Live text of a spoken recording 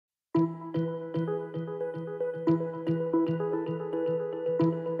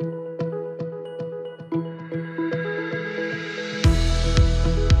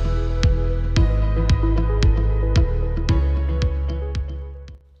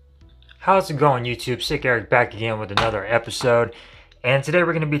How's it going, YouTube? Sick Eric back again with another episode. And today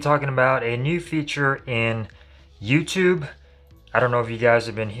we're going to be talking about a new feature in YouTube. I don't know if you guys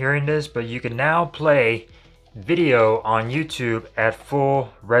have been hearing this, but you can now play video on YouTube at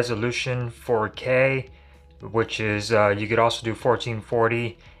full resolution 4K, which is, you could also do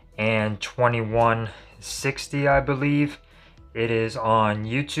 1440 and 2160, I believe. It is on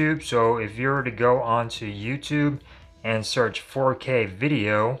YouTube, so if you were to go onto YouTube and search 4K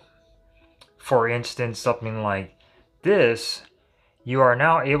video, for instance, something like this, you are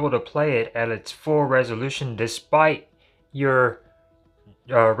now able to play it at its full resolution despite your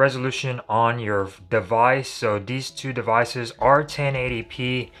resolution on your device. So these two devices are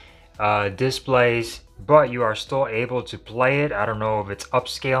 1080p displays, but you are still able to play it. I don't know if it's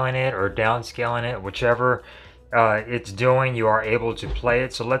upscaling it or downscaling it, whichever it's doing, you are able to play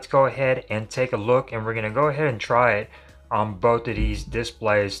it. So let's go ahead and take a look, and we're going to go ahead and try it on both of these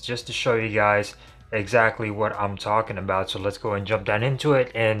displays just to show you guys exactly what I'm talking about. So let's go and jump down into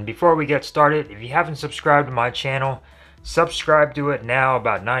it. And before we get started, if you haven't subscribed to my channel, subscribe to it now.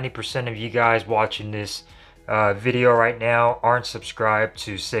 About 90% of you guys watching this video right now aren't subscribed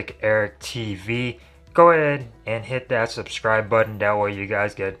to Sick Eric TV. Go ahead and hit that subscribe button. That way you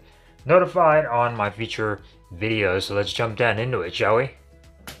guys get notified on my future videos. So let's jump down into it, shall we?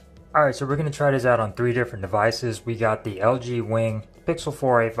 Alright, so we're going to try this out on 3 different devices. We got the LG Wing, Pixel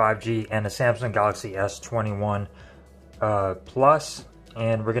 4a 5G, and the Samsung Galaxy S21 Plus.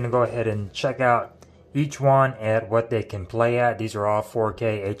 And we're going to go ahead and check out each one at what they can play at. These are all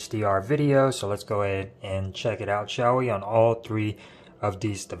 4K HDR videos, so let's go ahead and check it out, shall we, on all 3 of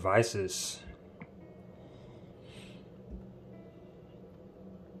these devices.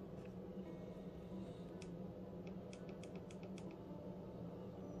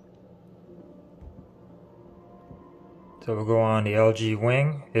 So we'll go on the LG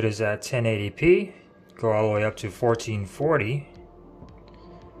Wing. It is at 1080p. Go all the way up to 1440.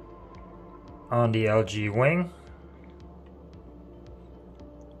 On the LG Wing,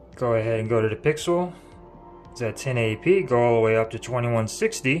 go ahead and go to the Pixel. It's at 1080p. Go all the way up to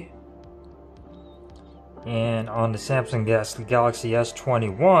 2160. And on the Samsung Galaxy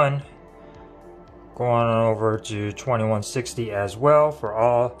S21, go on over to 2160 as well for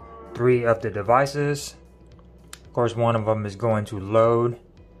all 3 of the devices. Of course, one of them is going to load.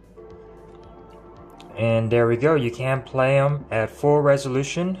 And there we go. You can play them at full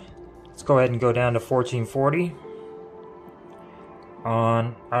resolution. Let's go ahead and go down to 1440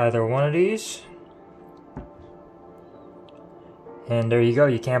 on either one of these. And there you go.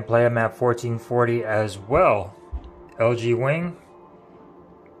 You can play them at 1440 as well. LG Wing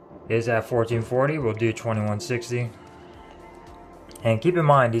is at 1440. We'll do 2160. And keep in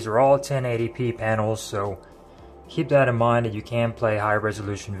mind, these are all 1080p panels, so keep that in mind that you can play high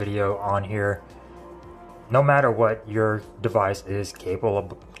resolution video on here no matter what your device is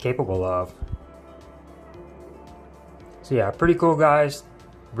capable of. So yeah, pretty cool, guys.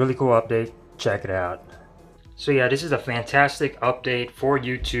 Really cool update. Check it out. So yeah, this is a fantastic update for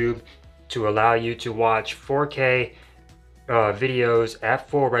YouTube to allow you to watch 4K videos at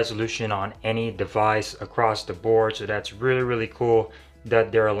full resolution on any device across the board. So that's really cool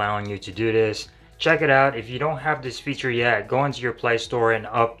that they're allowing you to do this. Check it out. If you don't have this feature yet, go into your Play Store and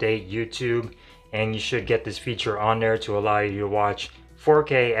update YouTube, and you should get this feature on there to allow you to watch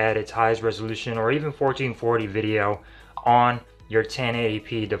 4K at its highest resolution, or even 1440 video on your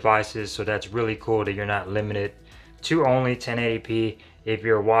 1080p devices. So that's really cool that you're not limited to only 1080p if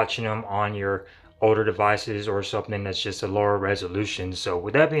you're watching them on your older devices or something that's just a lower resolution. So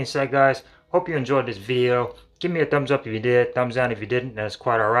with that being said, guys, hope you enjoyed this video. Give me a thumbs up if you did, thumbs down if you didn't. That's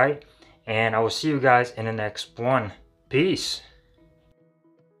quite alright. And I will see you guys in the next one. Peace.